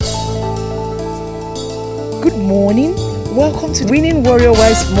Good morning. Welcome to Winning Warrior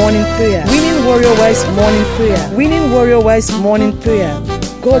Wives Morning Prayer. Winning Warrior Wives Morning Prayer. Winning Warrior Wives Morning Prayer.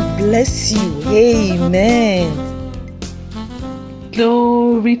 God bless you. Amen.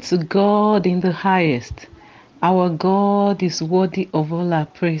 Glory to God in the highest. Our God is worthy of all our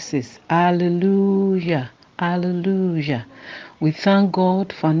praises. Hallelujah. Hallelujah. We thank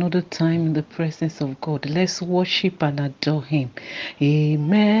God for another time in the presence of God. Let's worship and adore Him.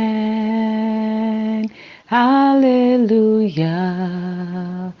 Amen. Hallelujah.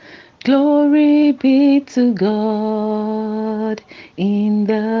 Glory be to God in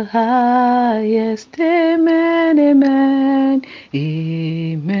the highest. Amen. Amen.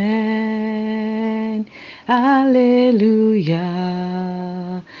 Amen. Hallelujah.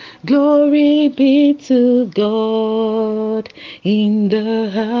 Glory be to God in the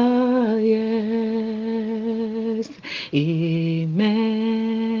highest. Amen.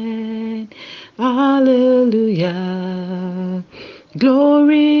 Hallelujah.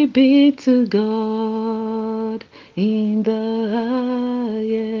 Glory be to God in the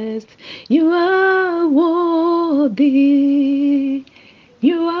highest. You are worthy.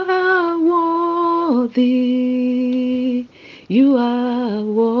 You are worthy. You are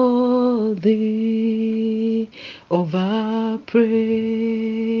worthy of our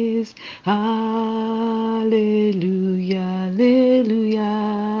praise. Hallelujah,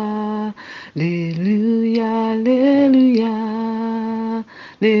 hallelujah, hallelujah, hallelujah,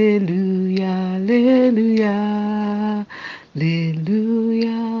 hallelujah,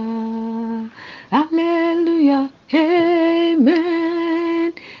 hallelujah, hallelujah,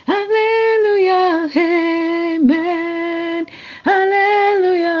 amen, hallelujah, amen,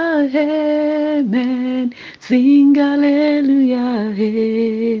 hallelujah, amen, sing hallelujah,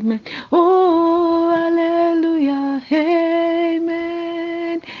 amen, oh, hallelujah,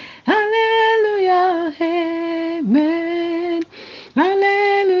 amen, hallelujah, amen,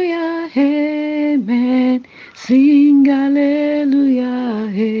 hallelujah, amen, sing hallelujah,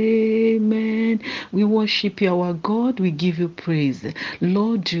 amen. We worship you, our God. We give you praise.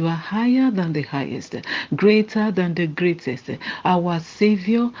 Lord, you are higher than the highest, greater than the greatest, our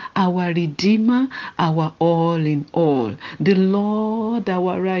Savior, our Redeemer, our all in all, the Lord,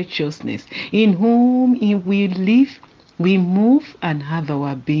 our righteousness, in whom we live, we move, and have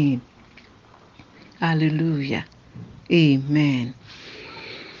our being. Hallelujah. Amen.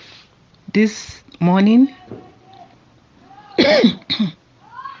 This morning,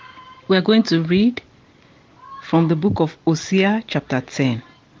 we are going to read from the book of Hosea chapter 10,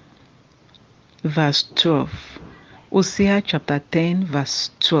 verse 12. Hosea chapter 10, verse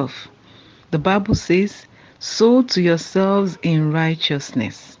 12. The Bible says, sow to yourselves in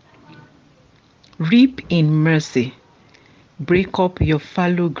righteousness, reap in mercy, break up your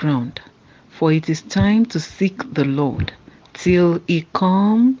fallow ground, for it is time to seek the Lord, till He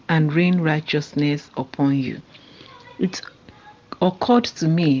come and rain righteousness upon you. It occurred to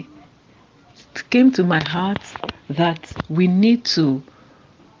me, it came to my heart that we need to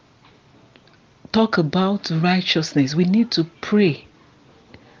talk about righteousness. We need to pray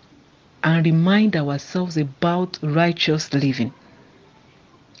and remind ourselves about righteous living,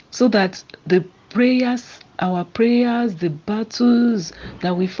 so that the prayers, our prayers, the battles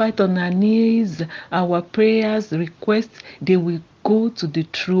that we fight on our knees, our prayers, requests, they will go to the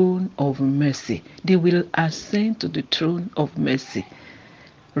throne of mercy. They will ascend to the throne of mercy.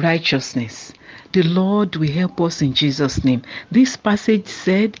 Righteousness. The Lord will help us in Jesus' name. This passage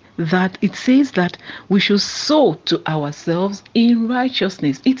says that we should sow to ourselves in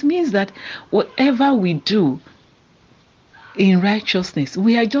righteousness. It means that whatever we do in righteousness,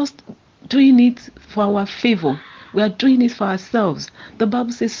 we are just doing it for our favor. We are doing it for ourselves. The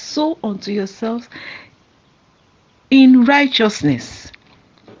Bible says, sow unto yourselves in righteousness,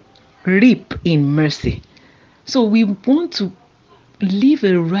 reap in mercy. So we want to live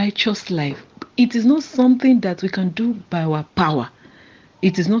a righteous life. It is not something that we can do by our power.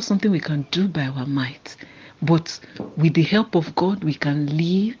 It is not something we can do by our might. But with the help of God, we can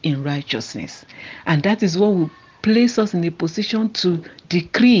live in righteousness. And that is what will place us in a position to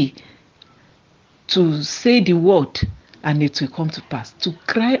decree, to say the word, and it will come to pass. To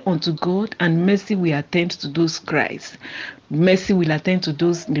cry unto God, and mercy will attend to those cries. Mercy will attend to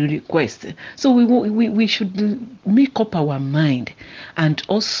those requests. So we should make up our mind and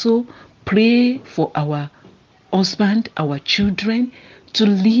also pray for our husband, our children, to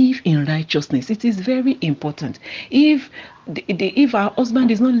live in righteousness. It is very important. If our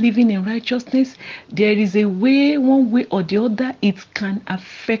husband is not living in righteousness, there is a way, one way or the other, it can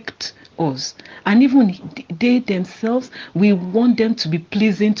affect us. And even they themselves, we want them to be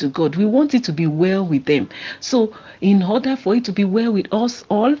pleasing to God. We want it to be well with them. So in order for it to be well with us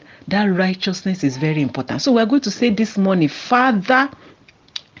all, that righteousness is very important. So we're going to say this morning, Father,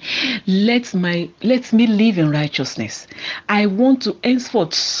 let me live in righteousness. I want to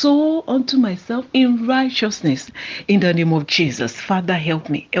henceforth sow unto myself in righteousness in the name of Jesus. Father, help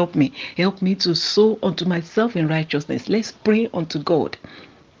me to sow unto myself in righteousness. Let's pray unto God.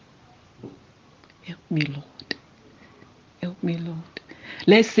 Help me, Lord. Help me, Lord.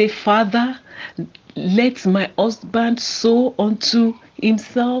 Let's say, Father, let my husband sow unto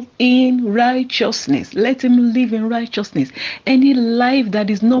himself in righteousness. Let him live in righteousness. Any life that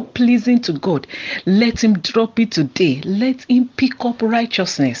is not pleasing to God, let him drop it today. Let him pick up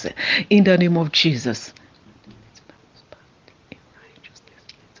righteousness in the name of Jesus.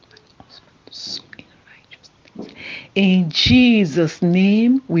 In Jesus'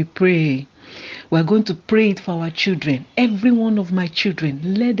 name we pray. We're going to pray it for our children. Every one of my children,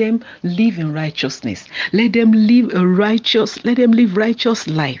 let them live in righteousness. Let them live righteous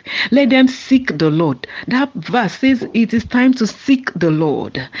life. Let them seek the Lord. That verse says it is time to seek the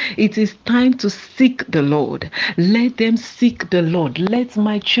Lord. It is time to seek the Lord. Let them seek the Lord. Let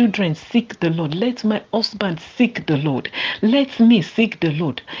my children seek the Lord. Let my husband seek the Lord. Let me seek the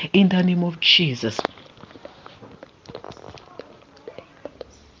Lord in the name of Jesus.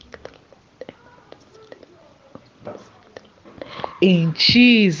 In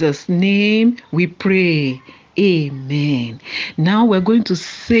Jesus' name we pray. Amen. Now we're going to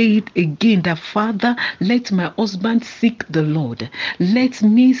say it again, that Father, let my husband seek the Lord. Let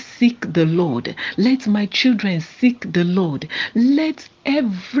me seek the Lord. Let my children seek the Lord. Let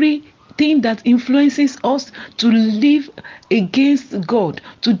everything that influences us to live against God,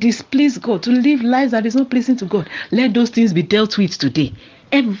 to displease God, to live lives that is not pleasing to God, let those things be dealt with today.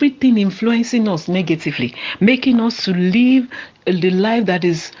 Everything influencing us negatively, making us to live the life that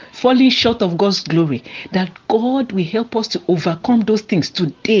is falling short of God's glory, that God will help us to overcome those things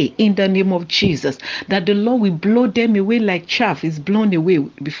today in the name of Jesus, that the Lord will blow them away like chaff is blown away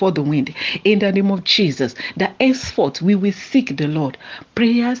before the wind in the name of Jesus, that henceforth we will seek the Lord.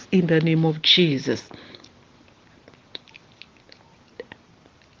 Prayers in the name of Jesus.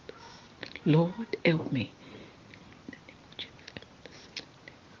 Lord, help me.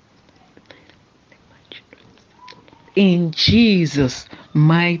 In Jesus'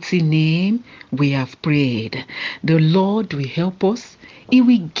 mighty name, we have prayed. The Lord will help us. He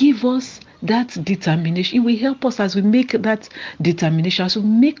will give us that determination. He will help us as we make that determination, as we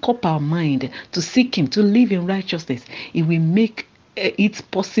make up our mind to seek Him, to live in righteousness. He will make it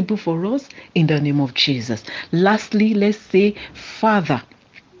possible for us in the name of Jesus. Lastly, let's say, Father,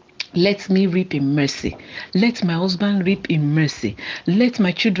 let me reap in mercy. Let my husband reap in mercy. Let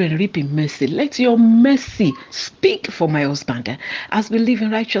my children reap in mercy. Let your mercy speak for my husband as we live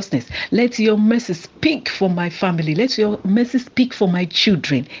in righteousness. Let your mercy speak for my family. Let your mercy speak for my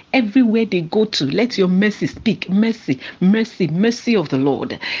children. Everywhere they go to, let your mercy speak. Mercy, mercy, mercy of the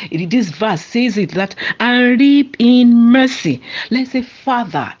Lord. This verse says it, that and reap in mercy. Let's say,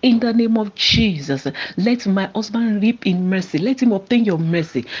 Father, in the name of Jesus, let my husband reap in mercy. Let him obtain your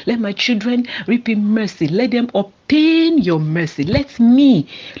mercy. Let my children reap in mercy. Let them obtain your mercy. Let me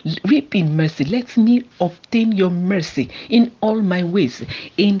reap in mercy. Let me obtain your mercy in all my ways.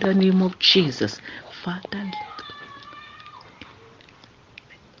 In the name of Jesus. Father, let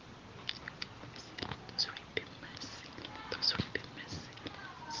us reap in mercy. Let us reap in mercy.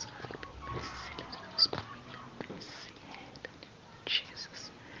 Let us reap in mercy. Let us reap in mercy. In the name of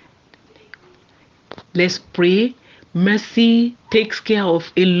Jesus. Let's pray. Mercy takes care of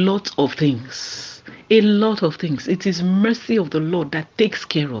a lot of things. A lot of things. It is mercy of the Lord that takes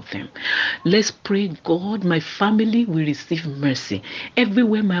care of them. Let's pray, God, my family will receive mercy.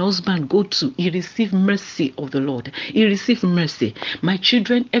 Everywhere my husband go to, he receive mercy of the Lord. He receive mercy. My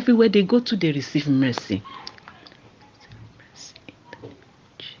children, everywhere they go to, they receive mercy.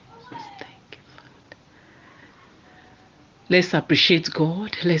 Let's appreciate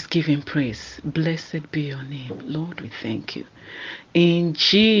God. Let's give Him praise. Blessed be your name. Lord, we thank you. In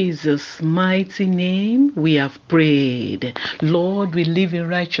Jesus' mighty name, we have prayed. Lord, we live in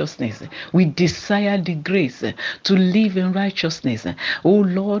righteousness. We desire the grace to live in righteousness. Oh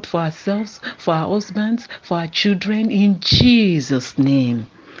Lord, for ourselves, for our husbands, for our children, in Jesus' name.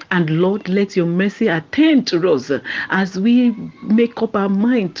 And Lord, let your mercy attend to us as we make up our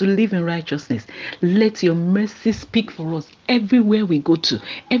mind to live in righteousness. Let your mercy speak for us everywhere we go to,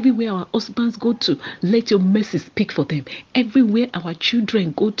 everywhere our husbands go to. Let your mercy speak for them. Everywhere our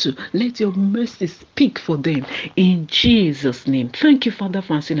children go to, let your mercy speak for them. In Jesus' name. Thank you, Father,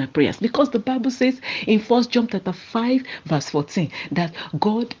 for answering our prayers. Because the Bible says in 1 John chapter 5, verse 14, that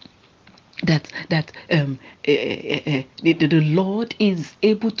God the Lord is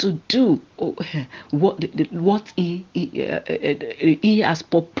able to do what he has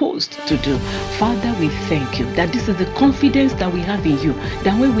proposed to do. Father, we thank you that this is the confidence that we have in you,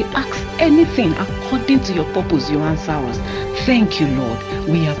 that when we ask anything according to your purpose, you answer us. Thank you, Lord.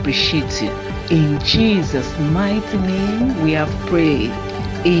 We appreciate you. In Jesus' mighty name we have prayed.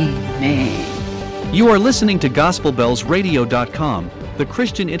 Amen. You are listening to GospelBellsRadio.com, the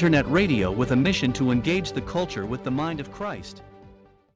Christian internet radio with a mission to engage the culture with the mind of Christ.